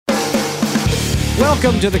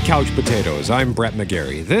Welcome to the Couch Potatoes. I'm Brett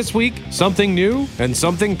McGarry. This week, something new and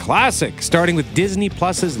something classic, starting with Disney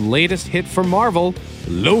Plus's latest hit from Marvel,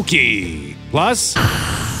 Loki. Plus,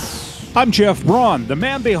 I'm Jeff Braun. The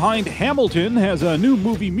man behind Hamilton has a new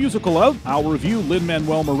movie musical out. I'll review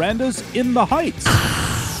Lin-Manuel Miranda's In the Heights.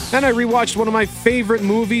 and I rewatched one of my favorite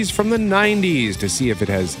movies from the 90s to see if it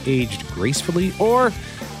has aged gracefully or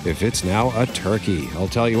if it's now a turkey. I'll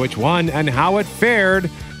tell you which one and how it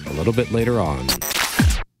fared a little bit later on.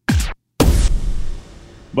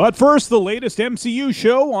 But first, the latest MCU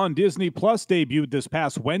show on Disney Plus debuted this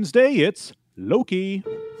past Wednesday. It's Loki.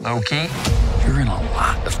 Loki, you're in a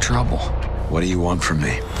lot of trouble. What do you want from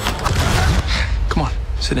me? Come on,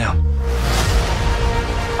 sit down.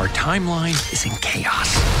 Our timeline is in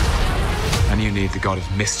chaos. And you need the god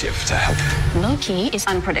of mischief to help. Loki is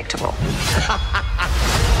unpredictable.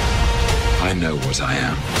 I know what I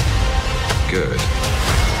am. Good.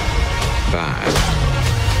 Bad.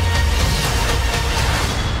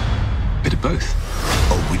 Bit of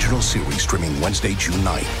both. Original series streaming Wednesday, June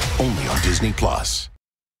 9th, only on Disney Plus.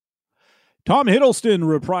 Tom Hiddleston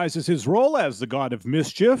reprises his role as the God of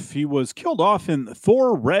Mischief. He was killed off in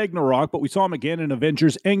Thor Ragnarok, but we saw him again in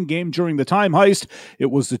Avengers Endgame during the time heist. It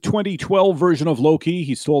was the 2012 version of Loki.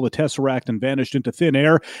 He stole the Tesseract and vanished into thin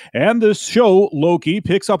air. And this show, Loki,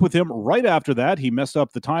 picks up with him right after that. He messed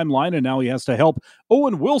up the timeline, and now he has to help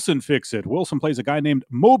Owen Wilson fix it. Wilson plays a guy named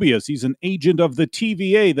Mobius. He's an agent of the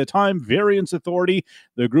TVA, the Time Variance Authority,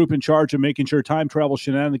 the group in charge of making sure time travel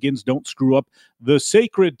shenanigans don't screw up the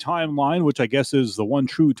sacred timeline, which I guess is the one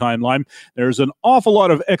true timeline. There's an awful lot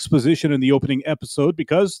of exposition in the opening episode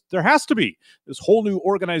because there has to be. This whole new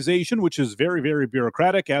organization, which is very, very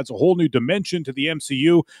bureaucratic, adds a whole new dimension to the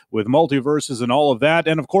MCU with multiverses and all of that.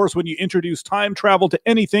 And of course, when you introduce time travel to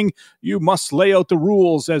anything, you must lay out the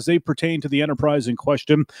rules as they pertain to the enterprise in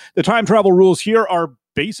question. The time travel rules here are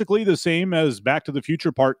basically the same as Back to the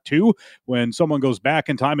Future Part 2. When someone goes back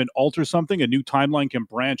in time and alters something, a new timeline can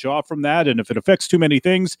branch off from that, and if it affects too many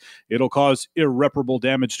things, it'll cause irreparable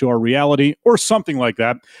damage to our reality, or something like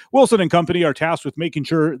that. Wilson and company are tasked with making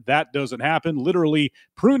sure that doesn't happen, literally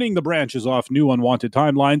pruning the branches off new unwanted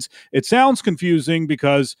timelines. It sounds confusing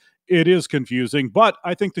because it is confusing, but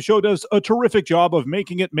I think the show does a terrific job of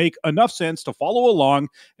making it make enough sense to follow along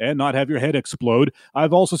and not have your head explode.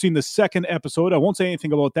 I've also seen the second episode. I won't say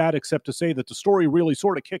anything about that except to say that the story really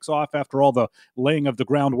sort of kicks off after all the laying of the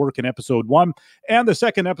groundwork in episode 1. And the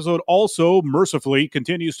second episode also mercifully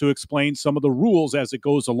continues to explain some of the rules as it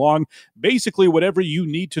goes along. Basically, whatever you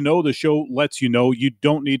need to know, the show lets you know. You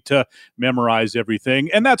don't need to memorize everything.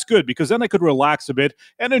 And that's good because then I could relax a bit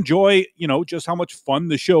and enjoy, just how much fun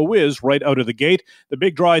the show is right out of the gate. The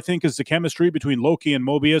big draw, I think, is the chemistry between Loki and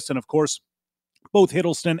Mobius, and of course, both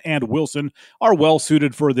Hiddleston and Wilson are well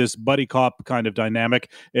suited for this buddy cop kind of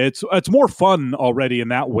dynamic. It's more fun already in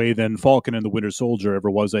that way than Falcon and the Winter Soldier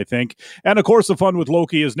ever was, I think. And of course, the fun with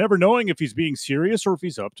Loki is never knowing if he's being serious or if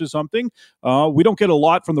he's up to something. We don't get a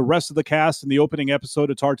lot from the rest of the cast in the opening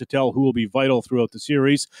episode. It's hard to tell who will be vital throughout the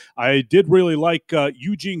series. I did really like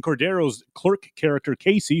Eugene Cordero's clerk character,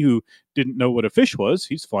 Casey, who didn't know what a fish was.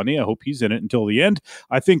 He's funny. I hope he's in it until the end.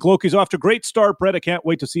 I think Loki's off to a great start, Brett. I can't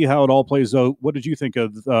wait to see how it all plays out. What did you think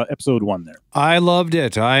of episode 1 there? I loved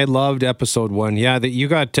it. I loved episode 1. Yeah, that you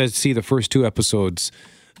got to see the first 2 episodes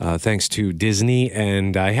thanks to Disney,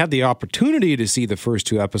 and I had the opportunity to see the first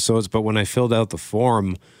 2 episodes, but when I filled out the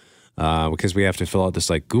form, because we have to fill out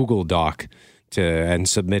this Google Doc and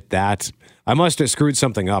submit that, I must have screwed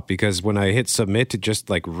something up because when I hit submit, it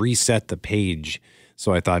just reset the page.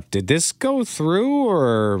 So I thought, did this go through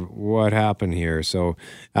or what happened here? So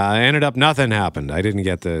I ended up nothing happened. I didn't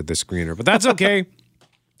get the screener, but that's okay.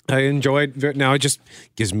 I enjoyed it. Now it just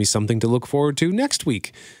gives me something to look forward to next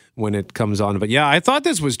week when it comes on. But yeah, I thought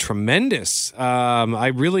this was tremendous. I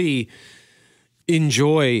really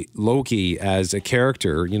enjoy Loki as a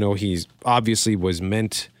character. He's obviously was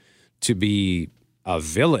meant to be a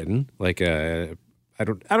villain. I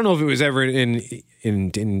don't know if it was ever in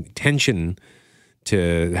intention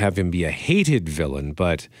to have him be a hated villain,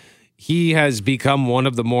 but he has become one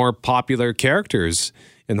of the more popular characters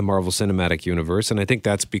in the Marvel Cinematic Universe, and I think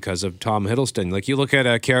that's because of Tom Hiddleston. You look at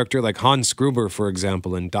a character like Hans Gruber, for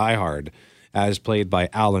example, in Die Hard, as played by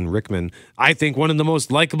Alan Rickman. I think one of the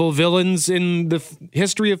most likable villains in the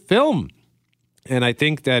history of film. And I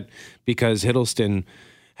think that because Hiddleston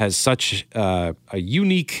has such a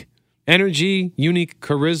unique energy, unique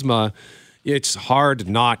charisma, it's hard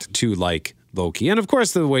not to like Loki. And of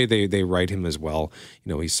course, the way they write him as well,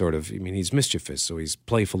 he's he's mischievous, so he's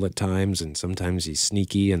playful at times, and sometimes he's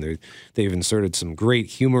sneaky, and they've inserted some great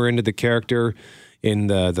humor into the character. in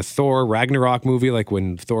the Thor Ragnarok movie, like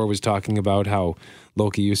when Thor was talking about how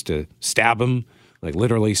Loki used to stab him, like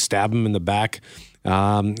literally stab him in the back.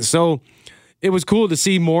 So it was cool to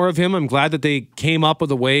see more of him. I'm glad that they came up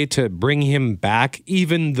with a way to bring him back,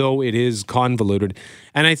 even though it is convoluted.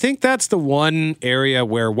 And I think that's the one area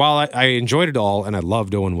where, while I enjoyed it all and I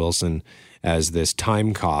loved Owen Wilson as this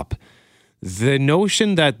time cop, the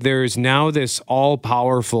notion that there's now these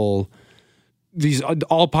all-powerful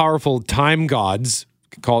time gods,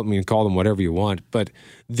 call them whatever you want, but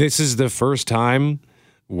this is the first time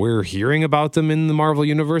we're hearing about them in the Marvel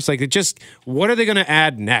Universe. Like, what are they going to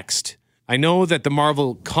add next? I know that the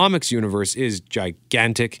Marvel Comics universe is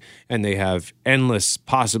gigantic and they have endless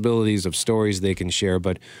possibilities of stories they can share.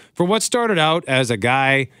 But for what started out as a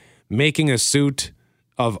guy making a suit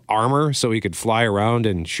of armor so he could fly around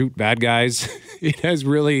and shoot bad guys, it has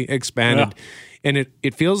really expanded. Yeah. And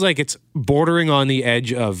it feels like it's bordering on the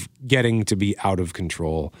edge of getting to be out of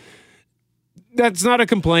control. That's not a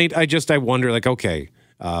complaint. I wonder, like, okay,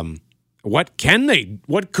 what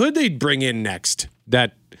could they bring in next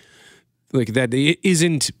that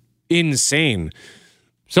isn't insane?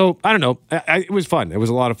 So I don't know. It was fun. It was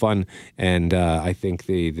a lot of fun, and I think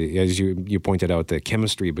the as you pointed out, the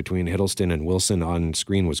chemistry between Hiddleston and Wilson on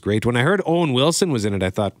screen was great. When I heard Owen Wilson was in it, I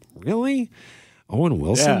thought, really, Owen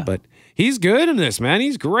Wilson? Yeah. But he's good in this, man.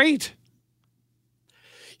 He's great.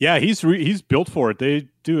 Yeah, he's built for it. They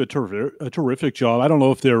do a terrific job. I don't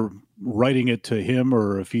know if they're writing it to him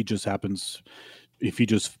or if he just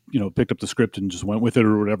picked up the script and just went with it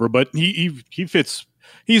or whatever. But he fits.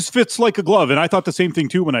 He fits like a glove. And I thought the same thing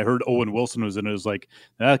too when I heard Owen Wilson was in it. It was like,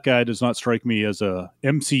 that guy does not strike me as a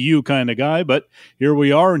MCU kind of guy, but here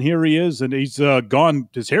we are and here he is. And he's gone.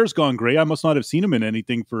 His hair's gone gray. I must not have seen him in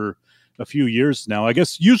anything for a few years now. I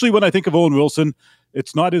guess usually when I think of Owen Wilson,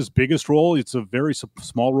 it's not his biggest role. It's a very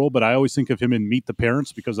small role, but I always think of him in Meet the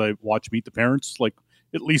Parents because I watch Meet the Parents like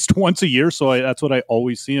at least once a year. So that's what I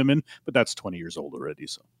always see him in, but that's 20 years old already.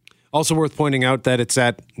 So also worth pointing out that it's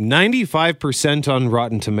at 95% on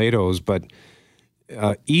Rotten Tomatoes, but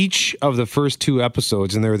each of the first two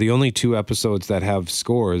episodes, and they're the only two episodes that have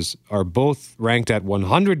scores, are both ranked at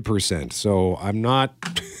 100%. So I'm not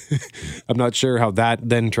sure how that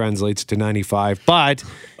then translates to 95, but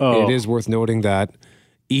it is worth noting that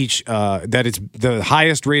that it's the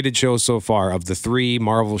highest rated show so far of the three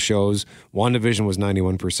Marvel shows. WandaVision was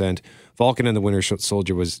 91%. Falcon and the Winter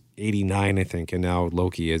Soldier was 89, I think. And now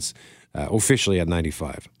Loki is officially at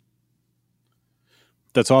 95.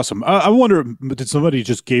 That's awesome. I wonder, did somebody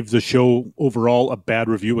just gave the show overall a bad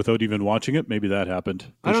review without even watching it? Maybe that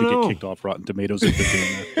happened. They should get kicked off Rotten Tomatoes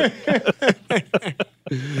if they're doing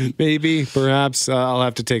that. Maybe, perhaps. I'll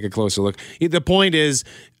have to take a closer look. The point is,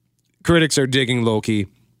 critics are digging Loki.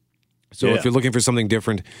 So if you're looking for something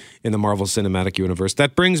different in the Marvel Cinematic Universe,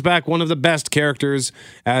 that brings back one of the best characters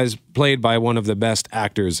as played by one of the best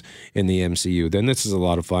actors in the MCU, then this is a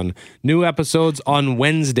lot of fun. New episodes on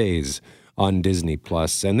Wednesdays on Disney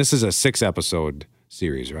Plus, and this is a 6-episode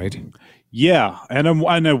series, right? Yeah, and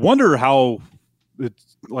I wonder how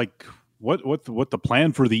it's like what the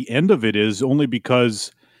plan for the end of it is, only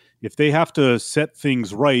because if they have to set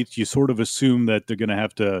things right, you sort of assume that they're going to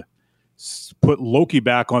have to put Loki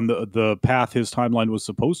back on the path his timeline was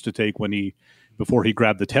supposed to take before he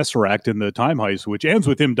grabbed the Tesseract in the time heist, which ends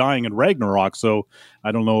with him dying in Ragnarok. So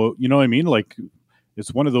I don't know, you know what I mean? Like,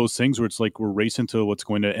 it's one of those things where it's like we're racing to what's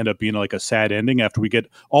going to end up being like a sad ending after we get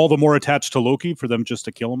all the more attached to Loki for them just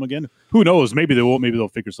to kill him again. Who knows? Maybe they won't. Maybe they'll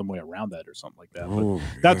figure some way around that or something like that. But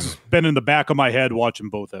that's been in the back of my head watching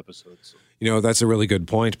both episodes. You know, that's a really good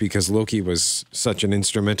point because Loki was such an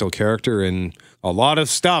instrumental character in a lot of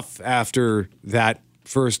stuff after that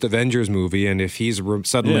first Avengers movie. And if he's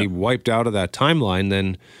suddenly wiped out of that timeline,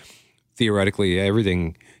 then theoretically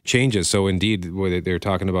everything changes. So indeed, they're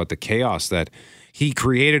talking about the chaos that he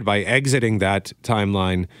created by exiting that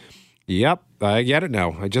timeline. Yep, I get it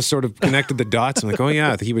now. I just sort of connected the dots. I'm like, oh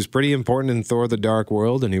yeah, he was pretty important in Thor: The Dark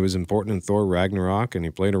World, and he was important in Thor: Ragnarok, and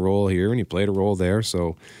he played a role here, and he played a role there.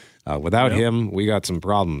 So without him, we got some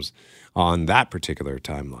problems on that particular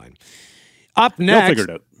timeline. Up next,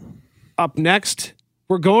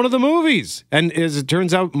 we're going to the movies. And as it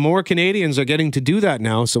turns out, more Canadians are getting to do that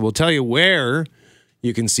now. So we'll tell you where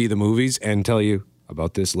you can see the movies and tell you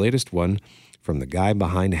about this latest one from the guy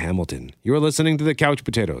behind Hamilton. You're listening to The Couch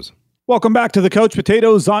Potatoes. Welcome back to The Couch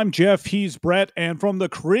Potatoes. I'm Jeff, he's Brett, and from the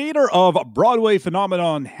creator of Broadway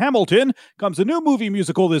phenomenon Hamilton comes a new movie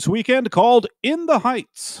musical this weekend called In the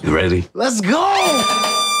Heights. You ready? Let's go!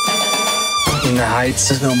 In the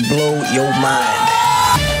Heights is gonna blow your mind.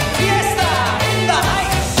 Fiesta! In the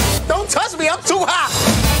Heights! Don't touch me, I'm too hot!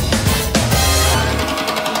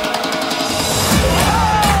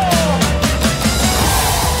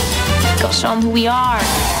 Show them who we are.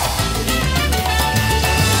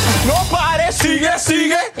 Nobody, sigue,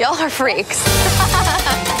 sigue. Y'all are freaks.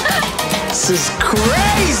 This is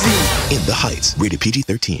crazy. In the Heights, rated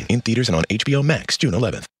PG-13. In theaters and on HBO Max, June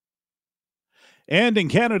 11th. And in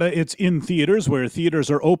Canada, it's in theaters, where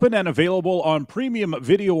theaters are open and available on premium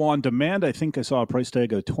video on demand. I think I saw a price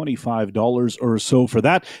tag of $25 or so for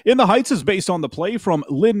that. In the Heights is based on the play from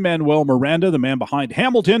Lin-Manuel Miranda, the man behind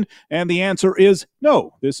Hamilton. And the answer is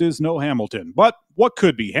no, this is no Hamilton. But what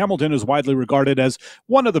could be? Hamilton is widely regarded as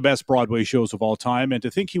one of the best Broadway shows of all time, and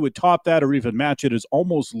to think he would top that or even match it is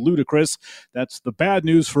almost ludicrous. That's the bad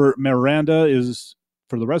news for Miranda. Is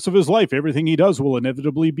for the rest of his life, everything he does will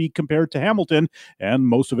inevitably be compared to Hamilton, and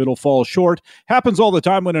most of it will fall short. Happens all the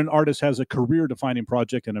time when an artist has a career-defining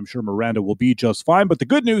project, and I'm sure Miranda will be just fine. But the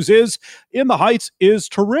good news is, In the Heights is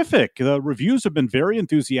terrific. The reviews have been very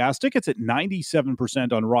enthusiastic. It's at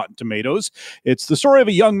 97% on Rotten Tomatoes. It's the story of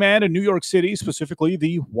a young man in New York City, specifically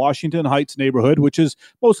the Washington Heights neighborhood, which is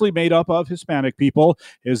mostly made up of Hispanic people.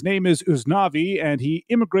 His name is Uznavi, and he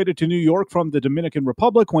immigrated to New York from the Dominican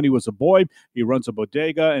Republic when he was a boy. He runs a bodega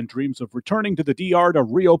and dreams of returning to the DR to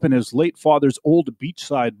reopen his late father's old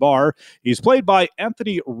beachside bar. He's played by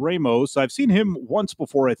Anthony Ramos. I've seen him once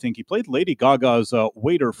before, I think. He played Lady Gaga's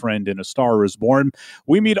waiter friend in A Star Is Born.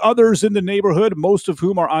 We meet others in the neighborhood, most of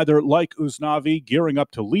whom are either like Uznavi, gearing up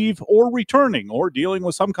to leave, or returning, or dealing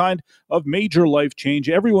with some kind of major life change.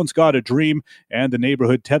 Everyone's got a dream, and the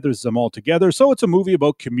neighborhood tethers them all together. So it's a movie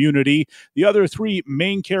about community. The other three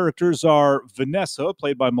main characters are Vanessa,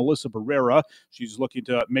 played by Melissa Barrera. She's looking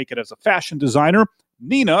to make it as a fashion designer.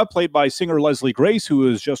 Nina, played by singer Leslie Grace, who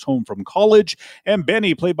is just home from college. And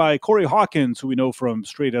Benny, played by Corey Hawkins, who we know from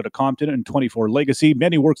Straight Outta Compton and 24 Legacy.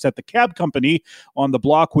 Benny works at the cab company on the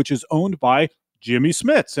block, which is owned by Jimmy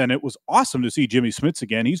Smits, and it was awesome to see Jimmy Smits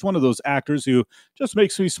again. He's one of those actors who just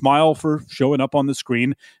makes me smile for showing up on the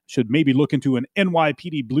screen. Should maybe look into an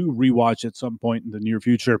NYPD Blue rewatch at some point in the near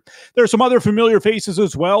future. There are some other familiar faces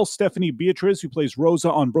as well. Stephanie Beatriz, who plays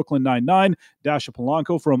Rosa on Brooklyn Nine-Nine, Dasha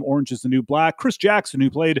Polanco from Orange is the New Black, Chris Jackson, who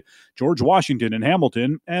played George Washington in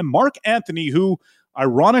Hamilton, and Mark Anthony, who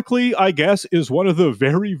ironically, I guess, is one of the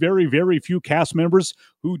very, very, very few cast members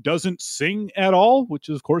who doesn't sing at all, which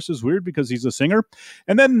of course is weird because he's a singer.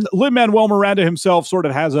 And then Lin-Manuel Miranda himself sort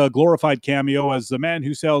of has a glorified cameo as the man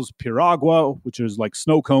who sells piragua, which is like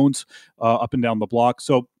snow cones up and down the block.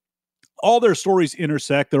 So all their stories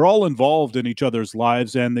intersect. They're all involved in each other's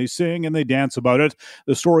lives, and they sing and they dance about it.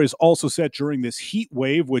 The story is also set during this heat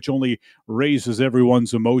wave, which only raises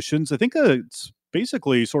everyone's emotions. I think it's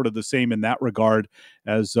basically sort of the same in that regard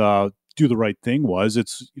as Do the Right Thing was.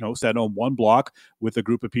 It's, set on one block with a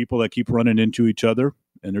group of people that keep running into each other,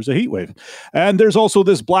 and there's a heat wave. And there's also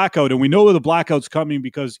this blackout, and we know the blackout's coming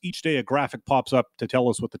because each day a graphic pops up to tell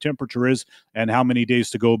us what the temperature is and how many days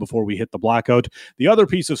to go before we hit the blackout. The other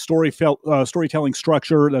piece of storytelling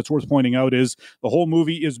structure that's worth pointing out is the whole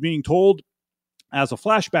movie is being told as a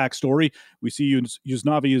flashback story. We see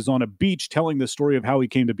Uznavi is on a beach telling the story of how he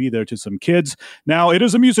came to be there to some kids. Now, it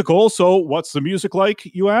is a musical, so what's the music like,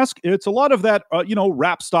 you ask? It's a lot of that,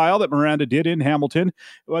 rap style that Miranda did in Hamilton,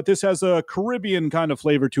 but this has a Caribbean kind of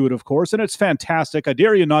flavor to it, of course, and it's fantastic. I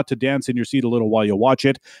dare you not to dance in your seat a little while you watch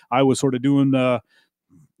it. I was sort of doing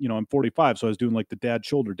I'm 45, so I was doing like the dad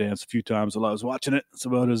shoulder dance a few times while I was watching it. It's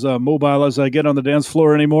about as mobile as I get on the dance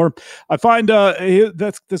floor anymore. I find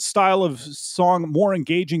that's this style of song more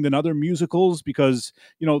engaging than other musicals because,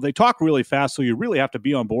 they talk really fast, so you really have to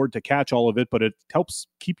be on board to catch all of it, but it helps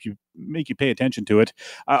make you pay attention to it.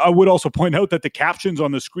 I would also point out that the captions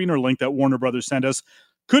on the screener link that Warner Brothers sent us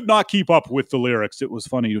could not keep up with the lyrics. It was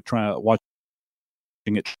funny to try watching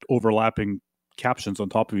it overlapping captions on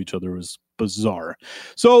top of each other. Was bizarre.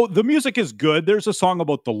 So the music is good. There's a song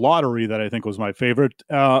about the lottery that I think was my favorite.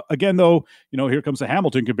 Again, though, here comes the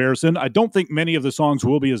Hamilton comparison. I don't think many of the songs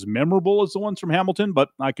will be as memorable as the ones from Hamilton, but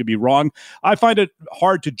I could be wrong. I find it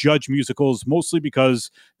hard to judge musicals, mostly because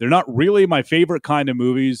they're not really my favorite kind of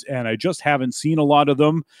movies, and I just haven't seen a lot of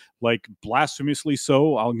them, like blasphemously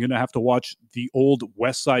so. I'm going to have to watch the old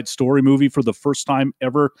West Side Story movie for the first time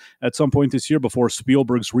ever at some point this year before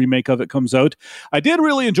Spielberg's remake of it comes out. I did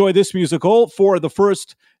really enjoy this musical for the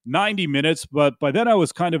first 90 minutes, but by then I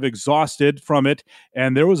was kind of exhausted from it,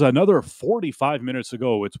 and there was another 45 minutes to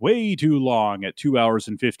go. It's way too long at 2 hours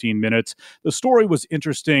and 15 minutes. The story was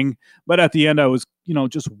interesting, but at the end I was,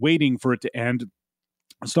 just waiting for it to end.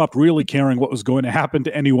 I stopped really caring what was going to happen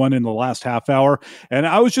to anyone in the last half hour, and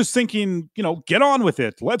I was just thinking, get on with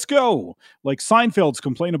it. Let's go. Like Seinfeld's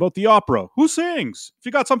complaint about the opera. Who sings? If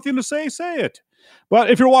you got something to say, say it. But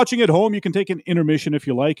if you're watching at home, you can take an intermission if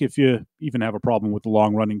you like. If you even have a problem with the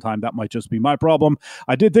long running time, that might just be my problem.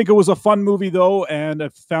 I did think it was a fun movie, though, and I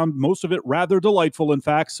found most of it rather delightful, in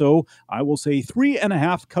fact. So I will say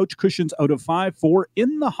 3.5 couch cushions out of 5 for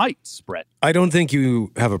In the Heights, Brett. I don't think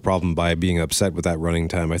you have a problem by being upset with that running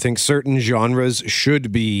time. I think certain genres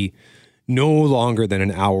should be no longer than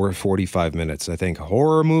an hour 45 minutes. I think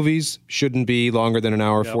horror movies shouldn't be longer than an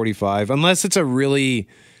hour 45, unless it's a really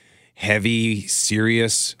heavy,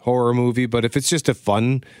 serious horror movie. But if it's just a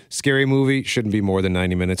fun, scary movie, it shouldn't be more than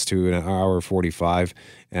 90 minutes to an hour 45.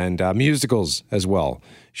 And musicals as well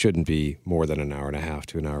shouldn't be more than an hour and a half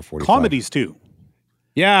to an hour 45. Comedies, too.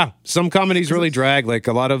 Yeah, some comedies really drag. Like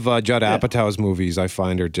a lot of Judd Apatow's movies, I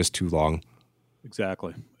find, are just too long.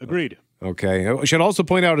 Exactly. Agreed. Okay. I should also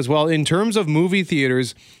point out as well, in terms of movie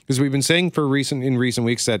theaters, because we've been saying in recent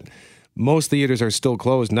weeks that most theaters are still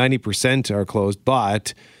closed, 90% are closed,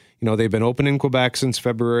 but they've been open in Quebec since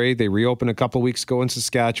February. They reopened a couple weeks ago in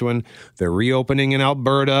Saskatchewan. They're reopening in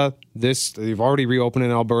Alberta. They've already reopened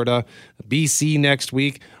in Alberta. BC next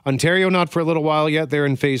week. Ontario, not for a little while yet. They're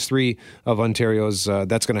in phase 3 of Ontario's.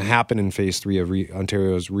 That's going to happen in phase 3 of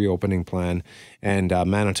Ontario's reopening plan. And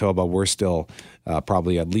Manitoba, we're still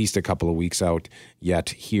probably at least a couple of weeks out yet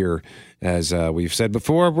here. As we've said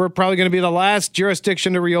before, we're probably going to be the last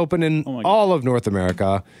jurisdiction to reopen in all of North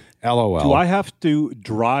America. LOL. Do I have to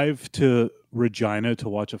drive to Regina to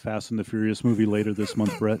watch a Fast and the Furious movie later this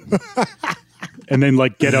month, Brett? And then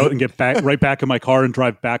get out and get right back in my car and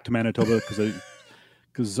drive back to Manitoba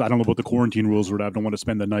because I don't know about the quarantine rules, but I don't want to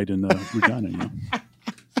spend the night in Regina.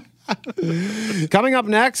 Coming up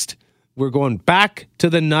next, we're going back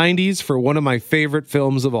to the 90s for one of my favorite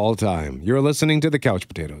films of all time. You're listening to The Couch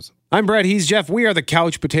Potatoes. I'm Brett, he's Jeff. We are The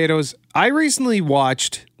Couch Potatoes. I recently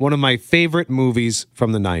watched one of my favorite movies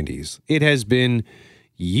from the 90s. It has been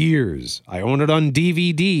years. I own it on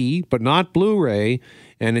DVD, but not Blu-ray,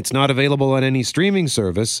 and it's not available on any streaming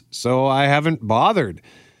service, so I haven't bothered.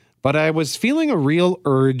 But I was feeling a real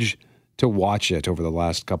urge to watch it over the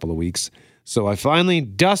last couple of weeks, so I finally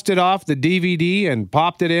dusted off the DVD and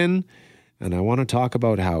popped it in. And I want to talk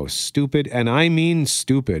about how stupid, and I mean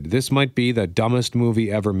stupid, this might be the dumbest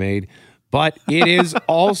movie ever made, but it is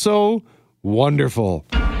also wonderful.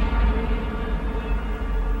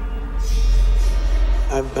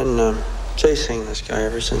 I've been chasing this guy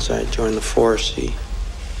ever since I joined the force.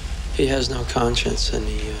 He has no conscience, and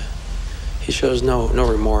he shows no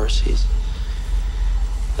remorse. He's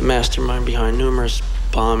the mastermind behind numerous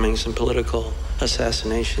bombings and political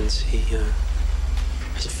assassinations. He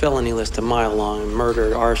has a felony list a mile long: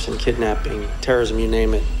 murder, arson, kidnapping, terrorism, you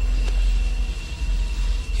name it.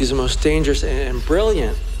 He's the most dangerous and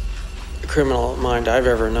brilliant criminal mind I've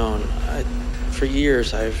ever known. For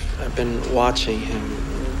years, I've been watching him,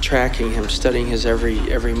 tracking him, studying his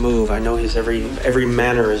every move. I know his every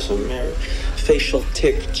mannerism, facial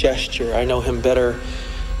tick, gesture. I know him better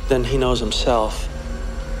than he knows himself.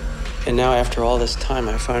 And now, after all this time,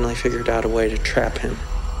 I finally figured out a way to trap him.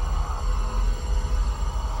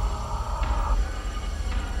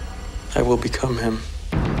 I will become him.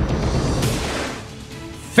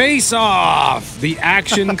 Face Off, the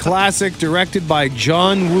action classic directed by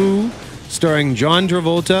John Woo, starring John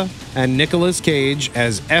Travolta and Nicolas Cage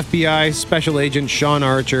as FBI Special Agent Sean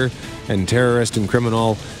Archer and terrorist and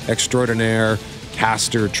criminal extraordinaire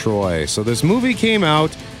Castor Troy. So this movie came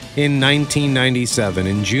out in 1997,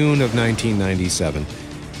 in June of 1997.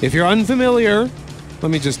 If you're unfamiliar,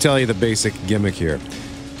 let me just tell you the basic gimmick here.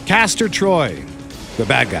 Castor Troy, the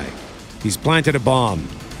bad guy, he's planted a bomb,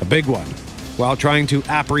 a big one, while trying to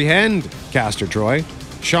apprehend Castor Troy.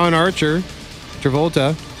 Sean Archer,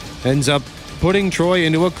 Travolta, ends up putting Troy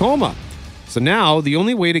into a coma. So now the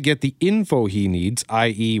only way to get the info he needs,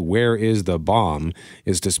 i.e. where is the bomb,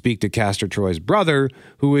 is to speak to Castor Troy's brother,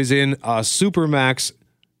 who is in a Supermax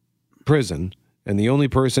prison, and the only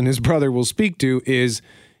person his brother will speak to is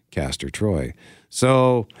Castor Troy.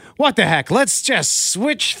 So, what the heck? Let's just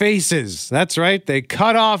switch faces. That's right. They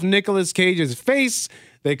cut off Nicolas Cage's face.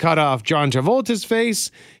 They cut off John Travolta's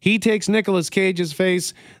face. He takes Nicolas Cage's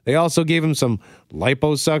face. They also gave him some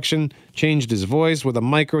liposuction, changed his voice with a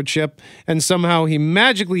microchip, and somehow he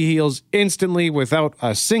magically heals instantly without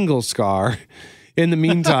a single scar. In the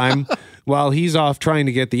meantime, while he's off trying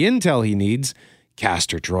to get the intel he needs,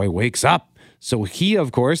 Castor Troy wakes up. So he,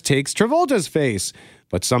 of course, takes Travolta's face,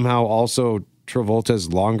 but somehow also Travolta's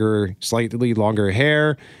slightly longer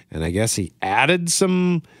hair, and I guess he added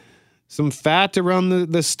some fat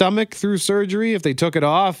around the stomach through surgery. If they took it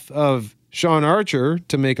off of Sean Archer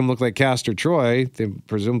to make him look like Castor Troy, they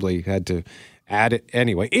presumably had to add it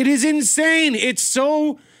anyway. It is insane. It's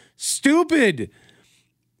so stupid,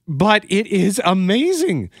 but it is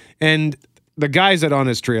amazing. And the guys at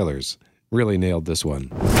Honest Trailers really nailed this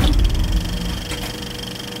one.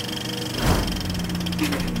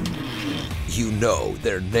 You know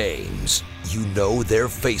their names, you know their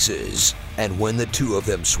faces, and when the two of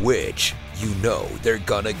them switch, you know they're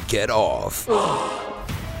gonna get off.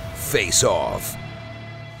 Face Off.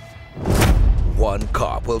 One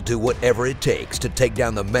cop will do whatever it takes to take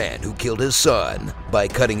down the man who killed his son by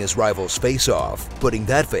cutting his rival's face off, putting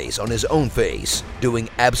that face on his own face, doing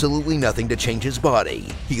absolutely nothing to change his body,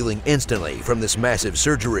 healing instantly from this massive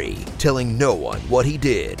surgery, telling no one what he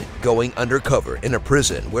did, going undercover in a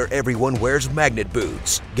prison where everyone wears magnet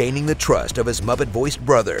boots, gaining the trust of his Muppet-voiced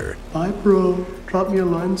brother. Hi, bro. Drop me a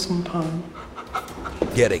line sometime.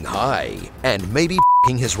 Getting high, and maybe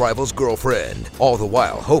f***ing his rival's girlfriend, all the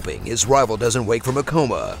while hoping his rival doesn't wake from a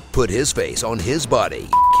coma, put his face on his body,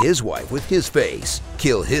 f*** his wife with his face,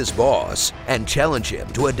 kill his boss, and challenge him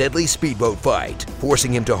to a deadly speedboat fight,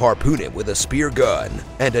 forcing him to harpoon him with a spear gun,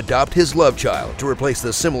 and adopt his love child to replace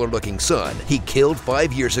the similar-looking son he killed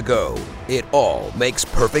 5 years ago. It all makes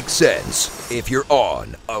perfect sense if you're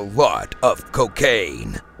on a lot of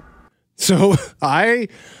cocaine. So I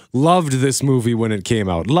loved this movie when it came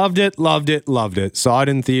out. Loved it, loved it, loved it. Saw it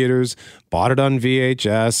in theaters, bought it on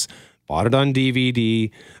VHS, bought it on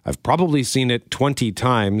DVD. I've probably seen it 20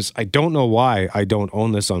 times. I don't know why I don't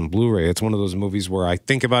own this on Blu-ray. It's one of those movies where I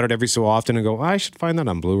think about it every so often and go, I should find that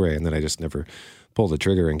on Blu-ray. And then I just never pull the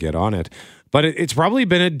trigger and get on it. But it's probably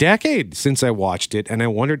been a decade since I watched it, and I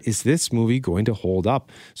wondered, is this movie going to hold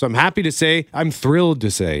up? So I'm happy to say, I'm thrilled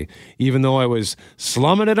to say, even though I was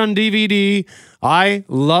slumming it on DVD, I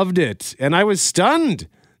loved it. And I was stunned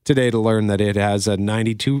today to learn that it has a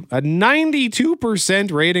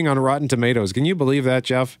 92% rating on Rotten Tomatoes. Can you believe that,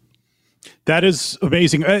 Jeff? That is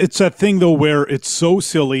amazing. It's that thing, though, where it's so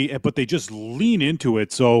silly, but they just lean into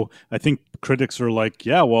it. So I think critics are like,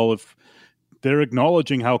 yeah, well, if they're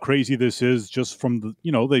acknowledging how crazy this is just from the,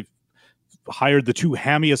 they've hired the two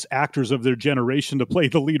hammiest actors of their generation to play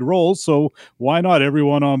the lead roles. So why not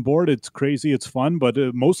everyone on board? It's crazy. It's fun, but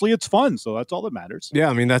mostly it's fun. So that's all that matters.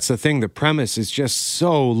 Yeah. I mean, that's the thing. The premise is just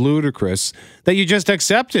so ludicrous that you just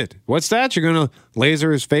accept it. What's that? You're going to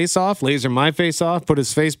laser his face off, laser my face off, put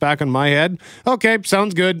his face back on my head. Okay.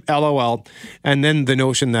 Sounds good. LOL. And then the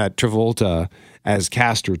notion that Travolta as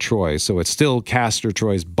Castor Troy. So it's still Castor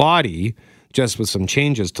Troy's body, just with some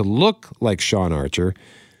changes to look like Sean Archer.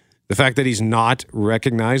 The fact that he's not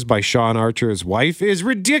recognized by Sean Archer's wife is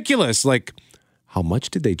ridiculous. Like, how much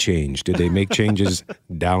did they change? Did they make changes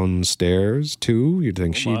downstairs too? You'd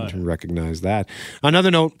think she'd recognize that.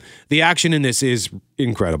 Another note, the action in this is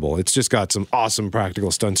incredible. It's just got some awesome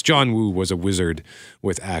practical stunts. John Woo was a wizard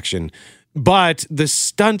with action. But the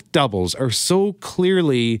stunt doubles are so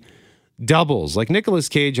clearly doubles. Like Nicolas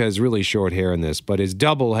Cage has really short hair in this, but his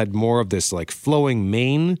double had more of this like flowing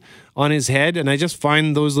mane on his head. And I just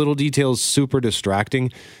find those little details super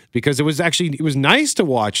distracting because it was nice to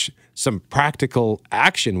watch some practical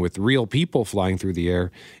action with real people flying through the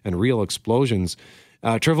air and real explosions.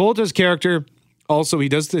 Travolta's character, also, he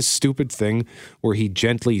does this stupid thing where he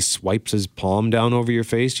gently swipes his palm down over your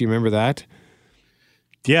face. Do you remember that?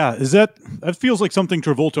 Yeah, that feels like something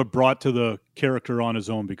Travolta brought to the character on his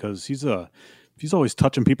own because he's always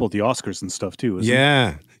touching people at the Oscars and stuff too.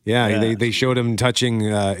 Yeah. They showed him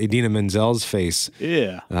touching Idina Menzel's face.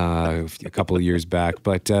 Yeah, a couple of years back,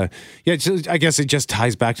 but I guess it just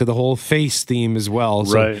ties back to the whole face theme as well.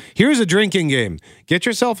 So right. Here's a drinking game: get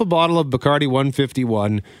yourself a bottle of Bacardi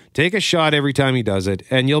 151, take a shot every time he does it,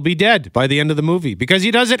 and you'll be dead by the end of the movie because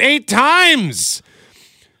he does it 8 times.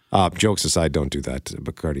 Jokes aside, don't do that.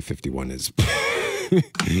 Bacardi 51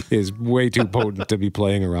 is way too potent to be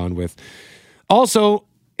playing around with. Also,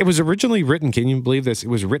 it was originally written, can you believe this? It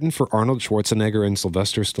was written for Arnold Schwarzenegger and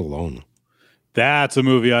Sylvester Stallone. That's a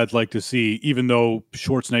movie I'd like to see, even though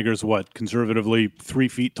Schwarzenegger's conservatively 3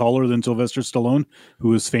 feet taller than Sylvester Stallone,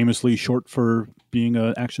 who is famously short for being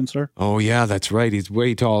an action star. Oh, yeah, that's right. He's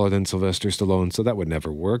way taller than Sylvester Stallone, so that would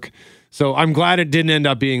never work. So I'm glad it didn't end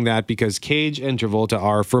up being that because Cage and Travolta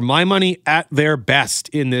are, for my money, at their best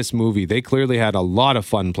in this movie. They clearly had a lot of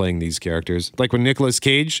fun playing these characters. Like when Nicolas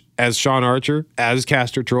Cage, as Sean Archer, as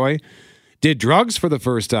Castor Troy, did drugs for the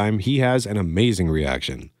first time, he has an amazing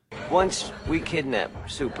reaction. Once we kidnap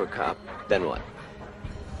Super Cop, then what?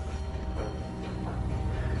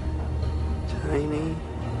 Tiny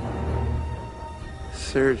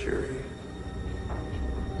surgery.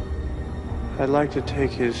 I'd like to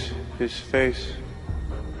take his face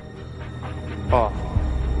off.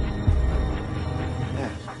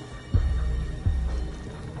 Yes.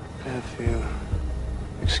 If you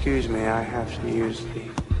excuse Excuse me, I have to use the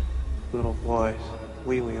little boy's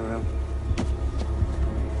wee-wee room.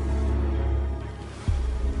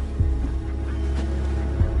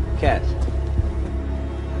 Kaz.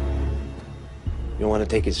 You want to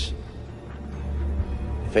take his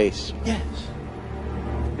face? Yes.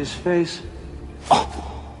 His face.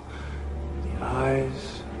 Oh. The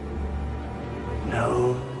eyes,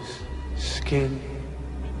 nose, skin.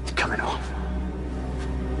 It's coming off.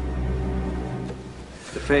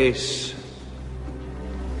 The face.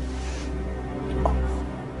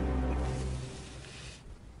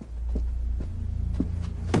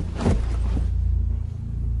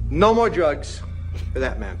 No more drugs for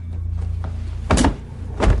that man.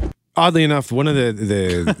 Oddly enough, one of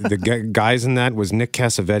the guys in that was Nick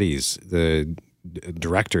Cassavetes, the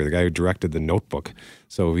director, the guy who directed The Notebook.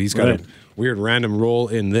 So he's got a weird random role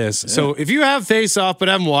in this. Yeah. So if you have Face Off but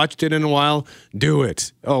haven't watched it in a while, do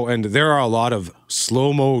it. Oh, and there are a lot of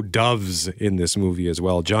slow-mo doves in this movie as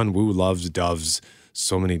well. John Woo loves doves.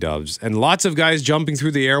 So many doves. And lots of guys jumping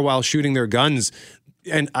through the air while shooting their guns.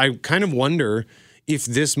 And I kind of wonder if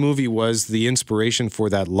this movie was the inspiration for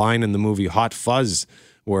that line in the movie Hot Fuzz,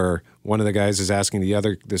 where one of the guys is asking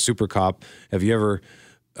the super cop, have you ever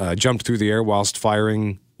jumped through the air whilst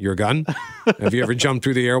firing your gun? Have you ever jumped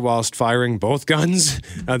through the air whilst firing both guns?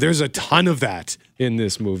 There's a ton of that in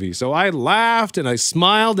this movie. So I laughed and I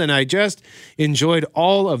smiled and I just enjoyed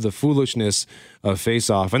all of the foolishness of Face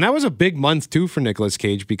Off. And that was a big month too for Nicolas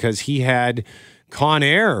Cage because he had Con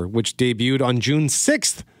Air, which debuted on June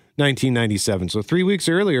 6th, 1997. So 3 weeks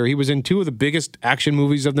earlier, he was in two of the biggest action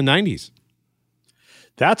movies of the 90s.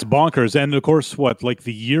 That's bonkers. And of course,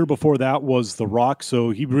 the year before that was The Rock.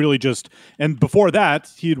 So he really and before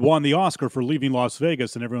that, he had won the Oscar for Leaving Las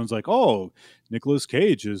Vegas. And everyone's like, oh, Nicolas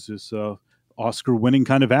Cage is this Oscar-winning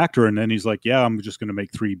kind of actor. And then he's like, yeah, I'm just going to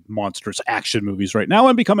make 3 monstrous action movies right now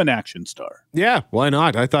and become an action star. Yeah, why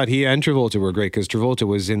not? I thought he and Travolta were great because Travolta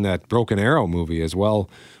was in that Broken Arrow movie as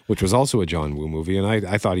well, which was also a John Woo movie. And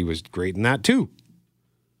I thought he was great in that too.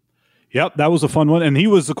 Yep, that was a fun one. And he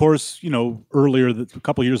was, of course, earlier, a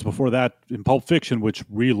couple of years before that in Pulp Fiction, which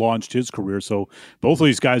relaunched his career. So both of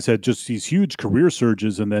these guys had just these huge career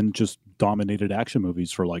surges and then just dominated action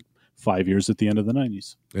movies for 5 years at the end of the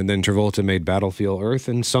 90s. And then Travolta made Battlefield Earth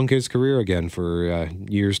and sunk his career again for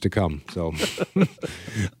years to come. So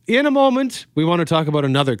in a moment, we want to talk about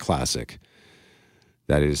another classic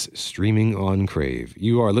that is streaming on Crave.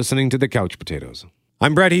 You are listening to The Couch Potatoes.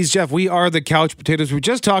 I'm Brett, he's Jeff. We are The Couch Potatoes. We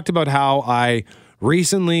just talked about how I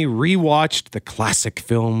recently rewatched the classic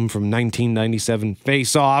film from 1997,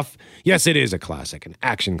 Face Off. Yes, it is a classic, an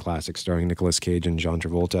action classic starring Nicolas Cage and John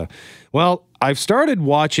Travolta. Well, I've started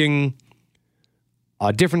watching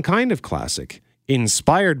a different kind of classic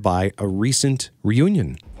inspired by a recent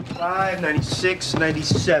reunion. 5, 96,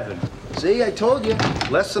 97. See, I told you.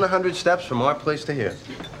 Less than 100 steps from our place to here.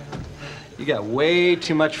 You got way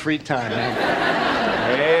too much free time, man.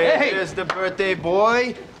 Hey, there's the birthday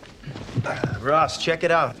boy. Ross, check it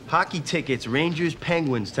out. Hockey tickets, Rangers,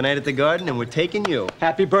 Penguins, tonight at the Garden, and we're taking you.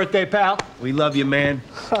 Happy birthday, pal. We love you, man.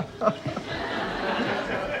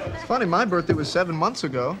 It's funny, my birthday was 7 months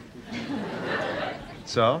ago.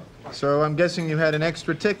 So? So I'm guessing you had an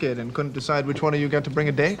extra ticket and couldn't decide which one of you got to bring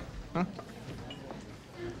a date? Huh?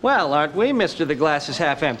 Well, aren't we, Mr. The Glass is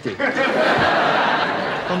Half Empty?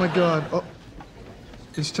 Oh, my God. Oh,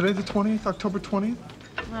 is today the 20th, October 20th?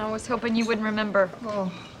 I was hoping you wouldn't remember.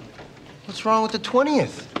 Oh, what's wrong with the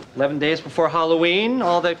 20th? 11 days before Halloween,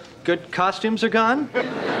 all the good costumes are gone?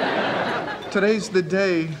 Today's the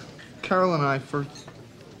day Carol and I first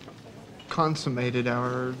consummated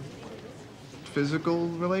our physical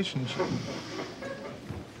relationship.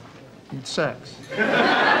 And sex.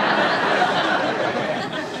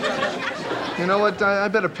 You know what? I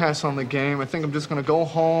better pass on the game. I think I'm just going to go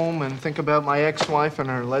home and think about my ex-wife and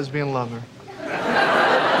her lesbian lover.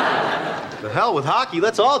 The hell with hockey.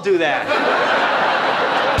 Let's all do that.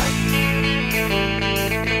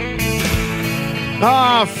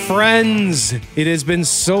 Friends. It has been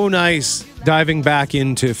so nice diving back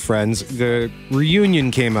into Friends. The reunion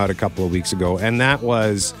came out a couple of weeks ago, and that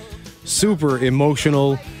was super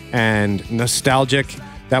emotional and nostalgic.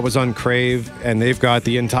 That was on Crave, and they've got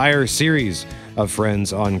the entire series of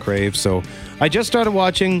Friends on Crave. So I just started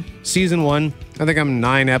watching season 1. I think I'm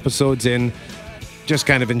 9 episodes in. Just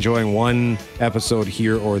kind of enjoying one episode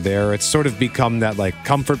here or there. It's sort of become that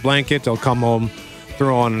comfort blanket. I'll come home,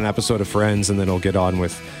 throw on an episode of Friends, and then I'll get on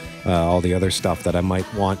with all the other stuff that I might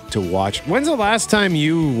want to watch. When's the last time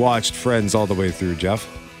you watched Friends all the way through, Jeff?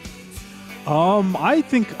 I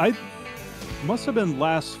think Must have been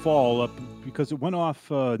last fall because it went off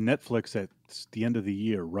Netflix at the end of the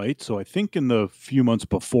year, right? So I think in the few months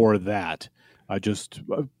before that, I just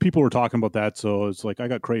people were talking about that, so it's like I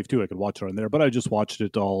got Crave too. I could watch it on there, but I just watched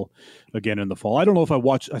it all again in the fall. I don't know if I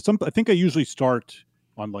watched. I think I usually start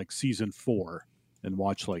on like season 4 and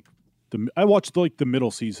watch I watched like the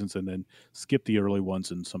middle seasons and then skip the early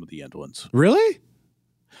ones and some of the end ones. Really?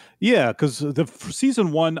 Yeah, because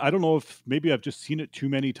season 1, I don't know if maybe I've just seen it too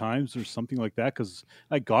many times or something like that, because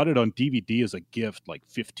I got it on DVD as a gift like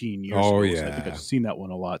 15 years ago. Yeah. So I think I've seen that one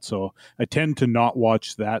a lot. So I tend to not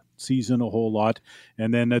watch that season a whole lot.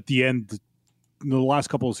 And then at the end, the last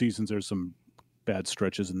couple of seasons, there's some bad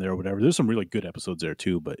stretches in there or whatever. There's some really good episodes there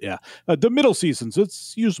too. But yeah, the middle seasons,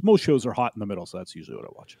 most shows are hot in the middle, so that's usually what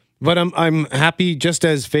I watch. But I'm happy, just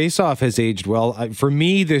as Face Off has aged well. For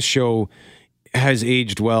me, this show has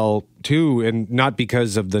aged well too, and not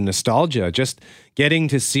because of the nostalgia, just getting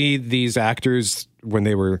to see these actors when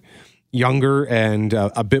they were younger and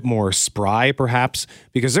a bit more spry, perhaps,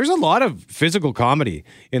 because there's a lot of physical comedy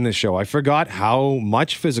in this show. I forgot how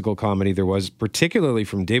much physical comedy there was, particularly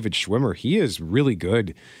from David Schwimmer. He is really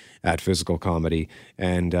good at physical comedy,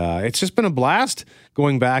 and it's just been a blast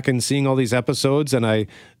going back and seeing all these episodes. And I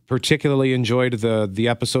particularly enjoyed the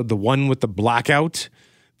episode, the one with the blackout,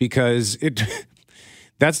 because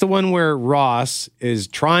that's the one where Ross is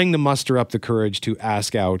trying to muster up the courage to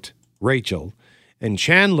ask out Rachel, and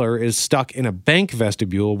Chandler is stuck in a bank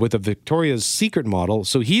vestibule with a Victoria's Secret model,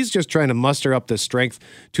 so he's just trying to muster up the strength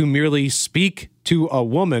to merely speak to a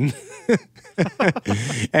woman,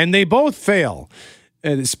 and they both fail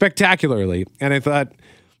spectacularly. And I thought,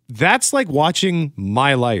 that's like watching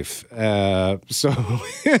my life. So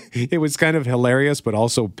it was kind of hilarious, but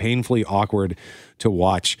also painfully awkward to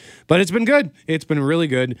watch. But it's been good. It's been really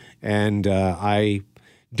good. And I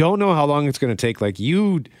don't know how long it's going to take. Like,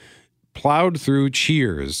 you plowed through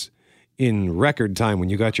Cheers in record time when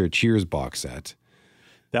you got your Cheers box set.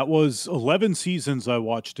 That was 11 seasons I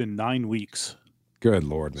watched in 9 weeks. Good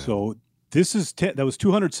Lord, man. So this is that was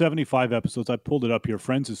 275 episodes. I pulled it up here.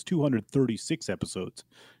 Friends is 236 episodes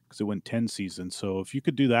because it went 10 seasons. So if you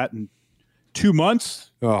could do that in 2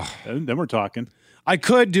 months, then we're talking. I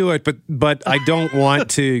could do it, but I don't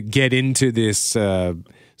want to get into this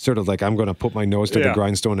sort of like I'm going to put my nose to the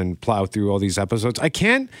grindstone and plow through all these episodes. I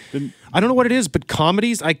can't. I don't know what it is, but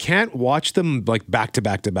comedies, I can't watch them like back to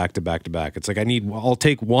back to back to back to back. It's like I'll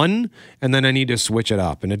take one and then I need to switch it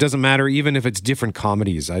up, and it doesn't matter even if it's different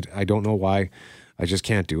comedies. I don't know why. I just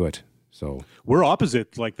can't do it. So we're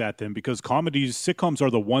opposite like that then, because sitcoms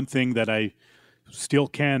are the one thing that I still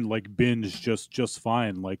can like binge just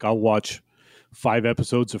fine. Like I'll watch 5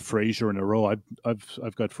 episodes of Frasier in a row.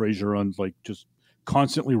 I've got Frasier on like just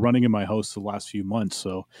constantly running in my house the last few months,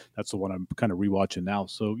 so that's the one I'm kind of rewatching now.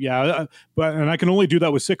 So yeah, and I can only do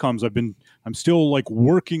that with sitcoms. I'm still like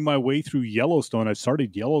working my way through Yellowstone. I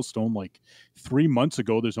started Yellowstone like 3 months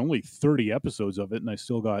ago. There's only 30 episodes of it, and I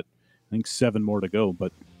still got I think 7 more to go.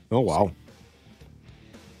 But oh wow,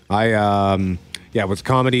 with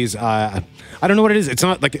comedies, I don't know what it is. It's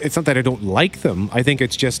not that I don't like them. I think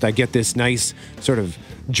it's just I get this nice sort of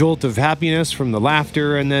jolt of happiness from the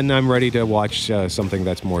laughter, and then I'm ready to watch something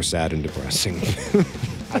that's more sad and depressing.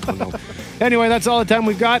 I don't know. Anyway, that's all the time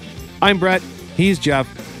we've got. I'm Brett. He's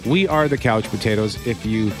Jeff. We are the Couch Potatoes. If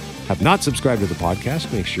you have not subscribed to the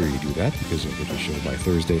podcast, make sure you do that, because you'll get the show by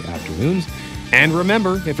Thursday afternoons. And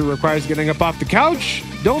remember, if it requires getting up off the couch,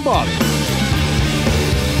 don't bother.